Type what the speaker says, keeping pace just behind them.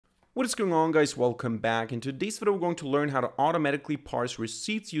What is going on, guys? Welcome back. In today's video, we're going to learn how to automatically parse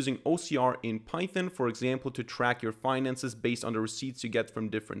receipts using OCR in Python, for example, to track your finances based on the receipts you get from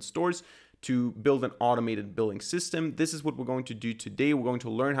different stores to build an automated billing system. This is what we're going to do today. We're going to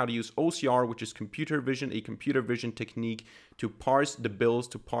learn how to use OCR, which is computer vision, a computer vision technique to parse the bills,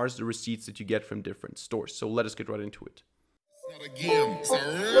 to parse the receipts that you get from different stores. So let us get right into it. It's not a game, it's a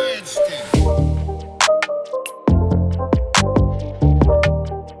rich thing.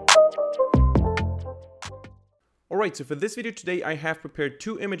 Alright, so for this video today, I have prepared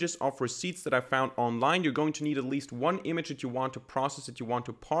two images of receipts that I found online. You're going to need at least one image that you want to process, that you want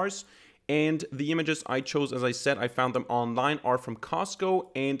to parse. And the images I chose, as I said, I found them online, are from Costco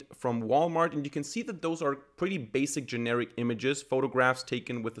and from Walmart. And you can see that those are pretty basic generic images, photographs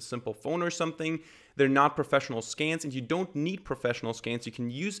taken with a simple phone or something. They're not professional scans, and you don't need professional scans. You can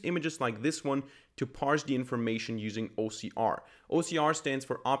use images like this one to parse the information using OCR. OCR stands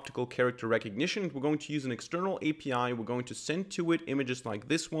for optical character recognition. We're going to use an external API. We're going to send to it images like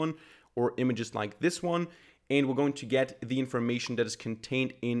this one or images like this one, and we're going to get the information that is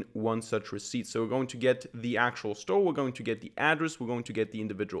contained in one such receipt. So we're going to get the actual store, we're going to get the address, we're going to get the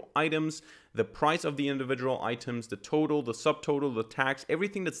individual items, the price of the individual items, the total, the subtotal, the tax,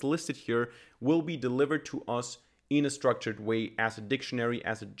 everything that's listed here will be delivered to us in a structured way as a dictionary,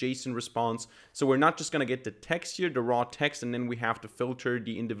 as a JSON response. So we're not just going to get the text here, the raw text, and then we have to filter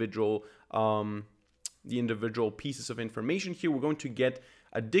the individual pieces of information here. We're going to get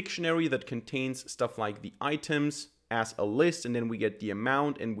a dictionary that contains stuff like the items as a list, and then we get the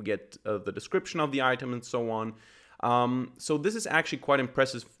amount, and we get the description of the item, and so on. So this is actually quite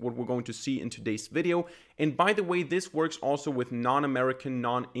impressive, what we're going to see in today's video. And by the way, this works also with non-American,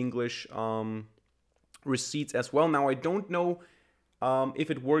 non-English receipts as well. Now, I don't know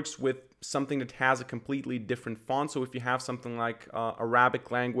if it works with something that has a completely different font. So if you have something like Arabic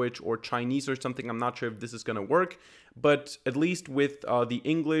language or Chinese or something, I'm not sure if this is going to work. But at least with the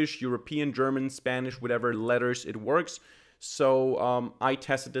English, European, German, Spanish, whatever letters, it works. So I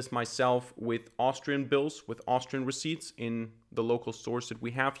tested this myself with Austrian bills, with Austrian receipts in the local stores that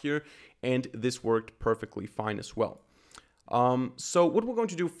we have here. And this worked perfectly fine as well. So what we're going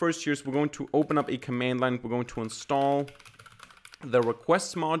to do first here is we're going to open up a command line. We're going to install the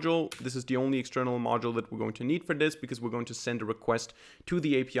requests module. This is the only external module that we're going to need for this, because we're going to send a request to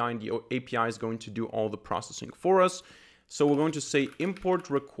the API, and the API is going to do all the processing for us. So we're going to say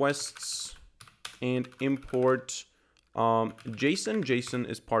import requests and import JSON. JSON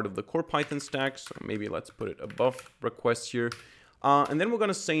is part of the core Python stack, so maybe let's put it above requests here. And then we're going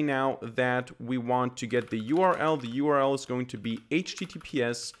to say now that we want to get the URL. The URL is going to be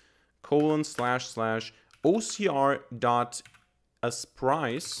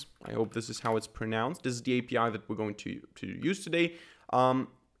https://ocr.asprise. I hope this is how it's pronounced. This is the API that we're going to use today.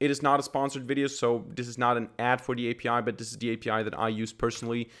 It is not a sponsored video, so this is not an ad for the API, but this is the API that I use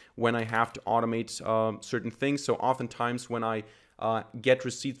personally when I have to automate certain things. So oftentimes when I get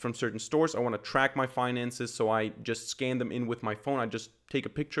receipts from certain stores, I want to track my finances, so I just scan them in with my phone. I just take a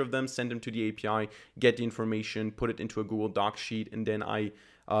picture of them, send them to the API, get the information, put it into a Google Docs sheet, and then I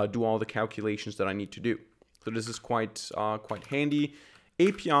do all the calculations that I need to do. So this is quite handy.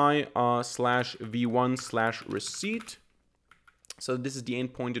 API/v1/receipt. So this is the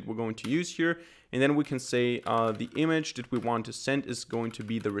endpoint that we're going to use here. And then we can say the image that we want to send is going to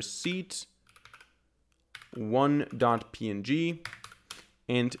be the receipt 1.png,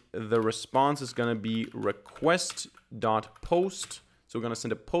 and the response is going to be request.post. So we're going to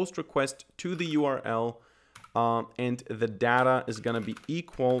send a post request to the URL, and the data is going to be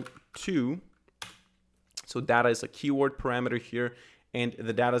equal to, so data is a keyword parameter here, and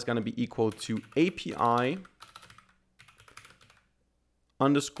the data is going to be equal to API_key.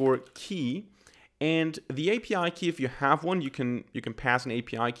 And the API key, if you have one, you can pass an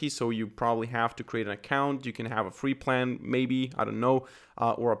API key. So you probably have to create an account. You can have a free plan, maybe, I don't know,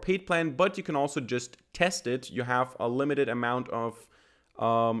 or a paid plan. But you can also just test it. You have a limited amount of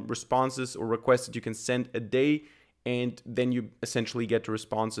responses or requests that you can send a day, and then you essentially get the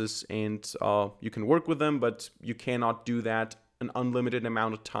responses, and you can work with them. But you cannot do that an unlimited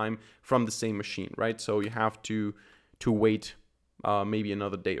amount of time from the same machine, right? So you have to wait maybe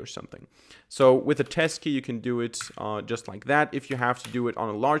another day or something. So with a test key, you can do it just like that. If you have to do it on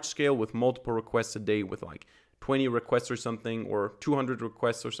a large scale with multiple requests a day, with like 20 requests or something, or 200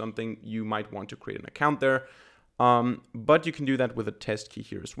 requests or something, you might want to create an account there. But you can do that with a test key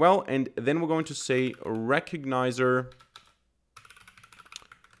here as well. And then we're going to say recognizer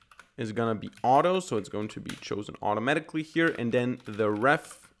is going to be auto. So it's going to be chosen automatically here. And then the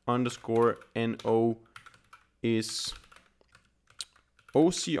ref_no is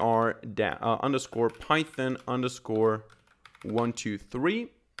OCR underscore Python underscore 123.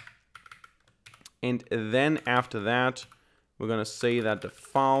 And then after that, we're going to say that the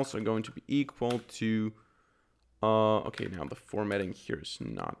files are going to be equal to, okay, now the formatting here is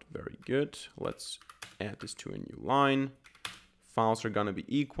not very good. Let's add this to a new line. Files are going to be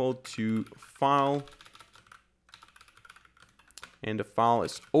equal to file. And the file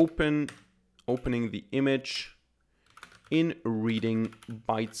is opening the image in reading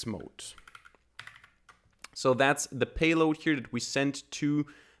bytes mode. So that's the payload here that we sent to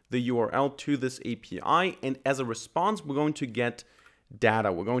the URL to this API. And as a response, we're going to get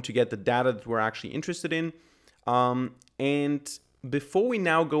data. We're going to get the data that we're actually interested in. And before we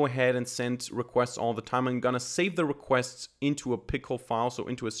now go ahead and send requests all the time, I'm going to save the requests into a pickle file, so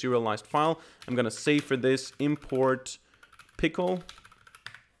into a serialized file. I'm going to say for this import pickle.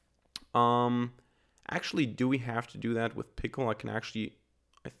 Actually, do we have to do that with pickle? I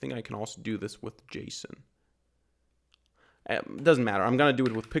think I can also do this with JSON. It doesn't matter. I'm going to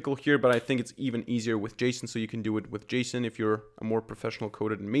do it with pickle here, but I think it's even easier with JSON, so you can do it with JSON if you're a more professional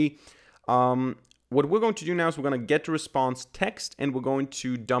coder than me. What we're going to do now is we're going to get the response text and we're going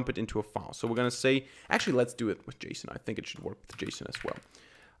to dump it into a file. So we're going to say, actually, let's do it with JSON. I think it should work with JSON as well.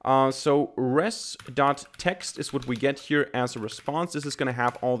 So res.text is what we get here as a response. This is going to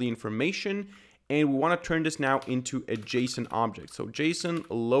have all the information, and we want to turn this now into a JSON object. So JSON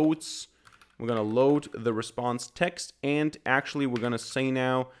loads, we're going to load the response text, and actually we're going to say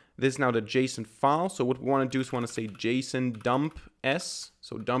now, this is now the JSON file. So what we want to do is we want to say JSON dump s,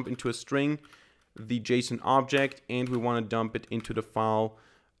 so dump into a string, the JSON object, and we want to dump it into the file.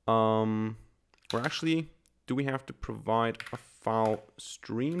 Or actually, do we have to provide a file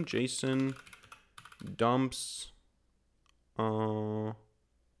stream? JSON dumps.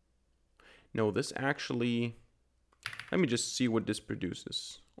 No, this actually, let me just see what this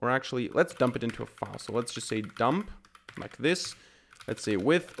produces. Or actually, let's dump it into a file. So let's just say dump like this. Let's say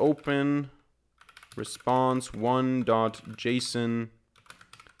with open response one.json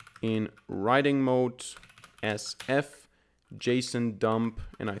in writing mode sf JSON dump,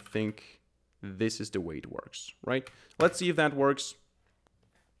 and I think this is the way it works, right? Let's see if that works.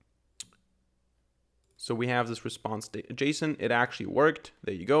 So we have this response JSON. It actually worked.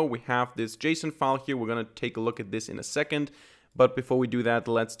 There you go. We have this JSON file here. We're going to take a look at this in a second. But before we do that,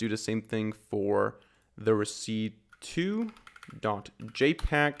 let's do the same thing for the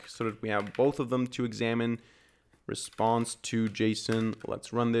receipt2.jpg so that we have both of them to examine. Response to JSON.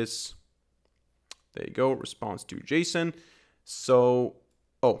 Let's run this. There you go. Response to JSON. So,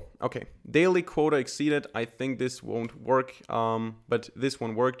 oh, okay. Daily quota exceeded. I think this won't work, but this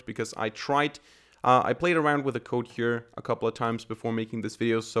one worked because I tried. I played around with the code here a couple of times before making this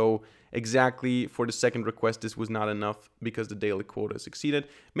video. So exactly for the second request, this was not enough because the daily quota is exceeded.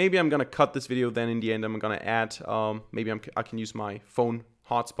 Maybe I'm going to cut this video. Then in the end, I'm going to add, maybe I can use my phone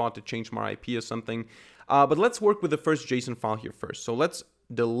hotspot to change my IP or something. But let's work with the first JSON file here first. So let's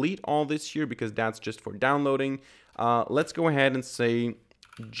delete all this here because that's just for downloading. Let's go ahead and say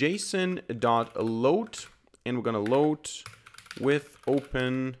json.load, and we're going to load with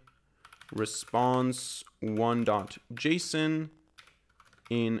open response one.json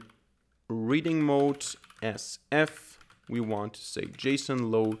in reading mode sf. We want to say JSON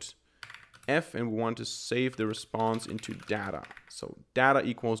load f, and we want to save the response into data. So data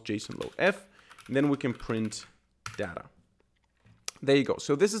equals JSON load f, and then we can print data. There you go.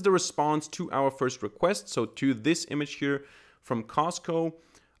 So this is the response to our first request. So to this image here from Costco.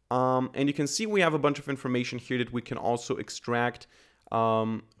 And you can see we have a bunch of information here that we can also extract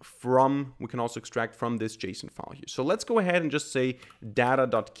from this JSON file here. So let's go ahead and just say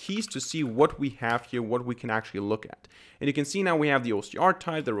data.keys to see what we have here, what we can actually look at. And you can see now we have the OCR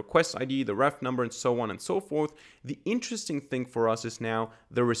type, the request ID, the ref number, and so on and so forth. The interesting thing for us is now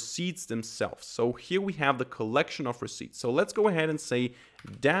the receipts themselves. So here we have the collection of receipts. So let's go ahead and say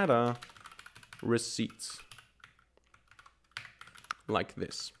data receipts like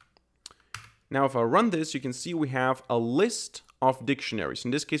this. Now, if I run this, you can see we have a list of dictionaries.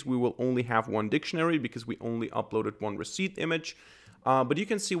 In this case, we will only have one dictionary because we only uploaded one receipt image. But you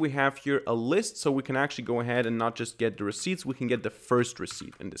can see we have here a list, so we can actually go ahead and not just get the receipts, we can get the first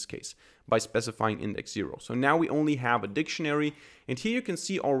receipt in this case by specifying index 0. So now we only have a dictionary, and here you can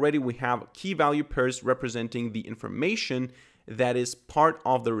see already we have key value pairs representing the information that is part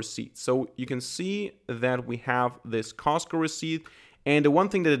of the receipt. So you can see that we have this Costco receipt. And the one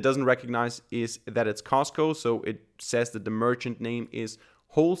thing that it doesn't recognize is that it's Costco. So it says that the merchant name is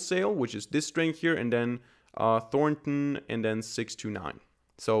wholesale, which is this string here, and then Thornton, and then 629.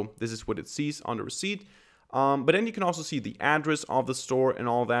 So this is what it sees on the receipt. But then you can also see the address of the store and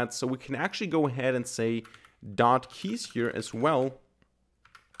all that. So we can actually go ahead and say .keys here as well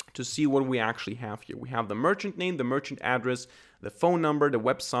to see what we actually have here. We have the merchant name, the merchant address, the phone number, the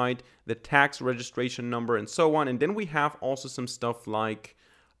website, the tax registration number, and so on. And then we have also some stuff like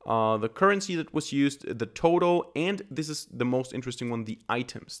the currency that was used, the total, and this is the most interesting one, the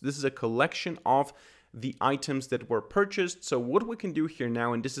items. This is a collection of the items that were purchased. So what we can do here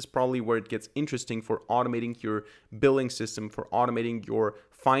now, and this is probably where it gets interesting for automating your billing system, for automating your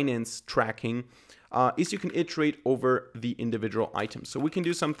finance tracking, is you can iterate over the individual items. So we can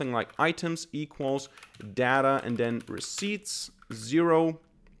do something like items equals data and then receipts 0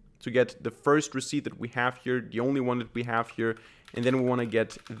 to get the first receipt that we have here, the only one that we have here, and then we want to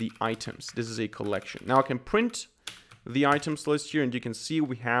get the items. This is a collection. Now I can print the items list here, and you can see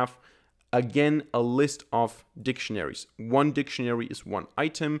we have again a list of dictionaries. One dictionary is one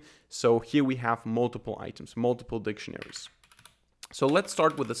item, so here we have multiple items, multiple dictionaries. So let's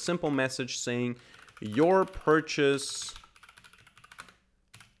start with a simple message saying your purchase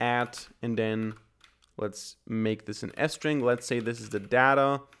at, and then let's make this an S string. Let's say this is the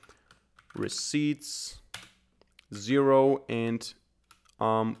data, receipts 0, and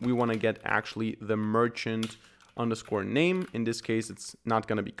we want to get actually the merchant underscore name. In this case, it's not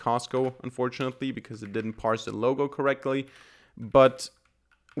going to be Costco, unfortunately, because it didn't parse the logo correctly. But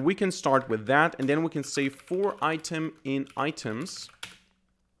we can start with that, and then we can say for item in items.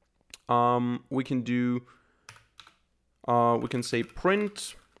 We can do, we can say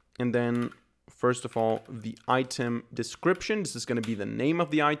print, and then first of all, the item description. This is going to be the name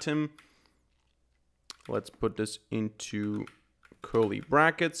of the item. Let's put this into curly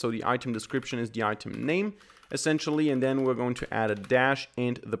brackets. So the item description is the item name, essentially, and then we're going to add a dash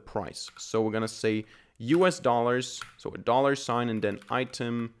and the price. So we're going to say US dollars, so a $, and then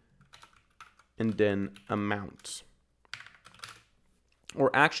item, and then amount. Or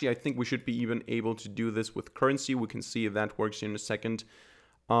actually, I think we should be even able to do this with currency. We can see if that works in a second.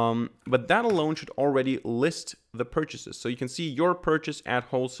 But that alone should already list the purchases. So you can see your purchase at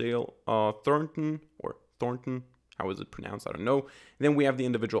wholesale Thornton, or Thornton, how is it pronounced? I don't know. Then we have the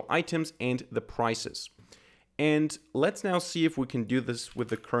individual items and the prices. And let's now see if we can do this with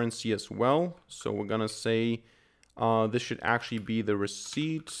the currency as well. So we're going to say this should actually be the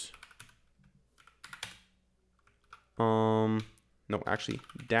receipt. No, actually,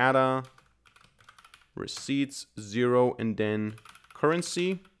 data, receipts 0, and then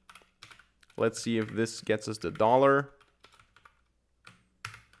currency. Let's see if this gets us the dollar.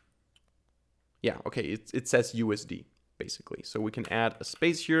 Yeah, okay, it says USD, basically. So we can add a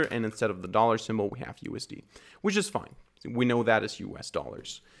space here, and instead of the dollar symbol, we have USD, which is fine. We know that is US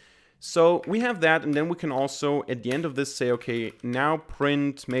dollars. So we have that, and then we can also, at the end of this, say, okay, now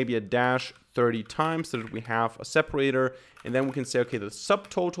print maybe a dash 30 times so that we have a separator, and then we can say, okay, the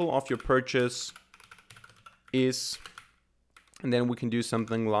subtotal of your purchase is, and then we can do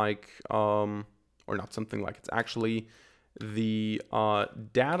something like, or not something like, it's actually the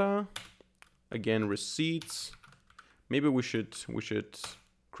data, again, receipts. Maybe we should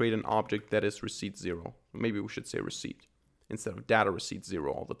create an object that is receipt 0. Maybe we should say receipt instead of data receipt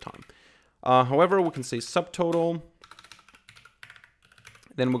 0 all the time. However, we can say subtotal.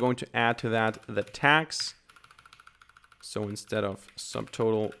 Then we're going to add to that the tax. So instead of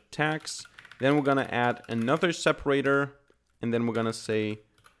subtotal tax, then we're going to add another separator, and then we're going to say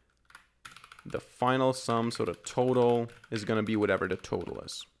the final sum. So the total is going to be whatever the total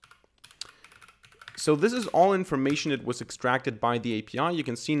is. So this is all information that was extracted by the API. You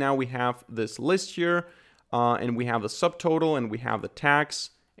can see now we have this list here, and we have the subtotal, and we have the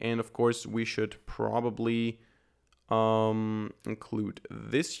tax. And of course, we should probably include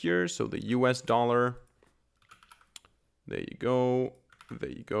this here. So the US dollar. There you go. There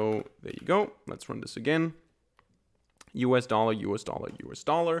you go. There you go. Let's run this again. US dollar, US dollar, US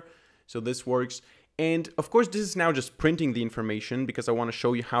dollar. So this works. And of course, this is now just printing the information because I want to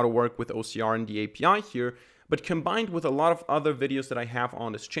show you how to work with OCR and the API here. But combined with a lot of other videos that I have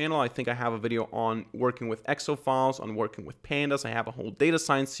on this channel, I think I have a video on working with Excel files, on working with pandas. I have a whole data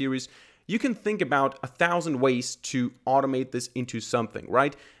science series. You can think about 1,000 ways to automate this into something,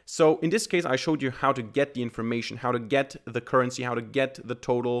 right? So in this case, I showed you how to get the information, how to get the currency, how to get the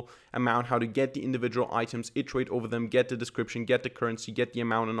total amount, how to get the individual items, iterate over them, get the description, get the currency, get the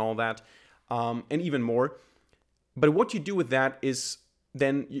amount and all that, and even more. But what you do with that is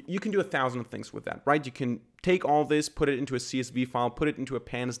then you can do 1,000 things with that, right? You can take all this, put it into a CSV file, put it into a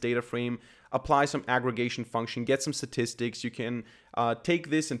pandas data frame, apply some aggregation function, get some statistics. You can take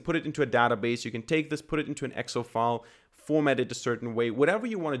this and put it into a database. You can take this, put it into an Excel file, format it a certain way. Whatever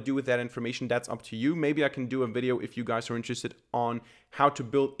you want to do with that information, that's up to you. Maybe I can do a video if you guys are interested on how to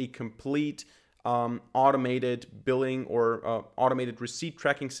build a complete automated billing or automated receipt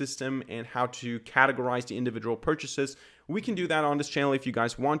tracking system and how to categorize the individual purchases. We can do that on this channel if you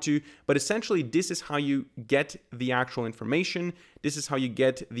guys want to, but essentially this is how you get the actual information. This is how you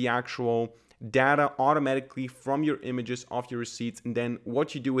get the actual data automatically from your images of your receipts, and then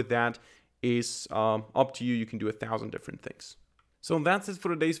what you do with that is up to you. You can do 1,000 different things. So that's it for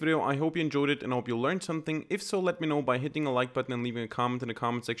today's video. I hope you enjoyed it and I hope you learned something. If so, let me know by hitting a like button and leaving a comment in the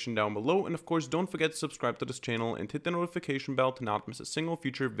comment section down below. And of course, don't forget to subscribe to this channel and hit the notification bell to not miss a single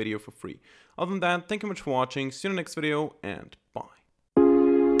future video for free. Other than that, thank you much for watching. See you in the next video and bye.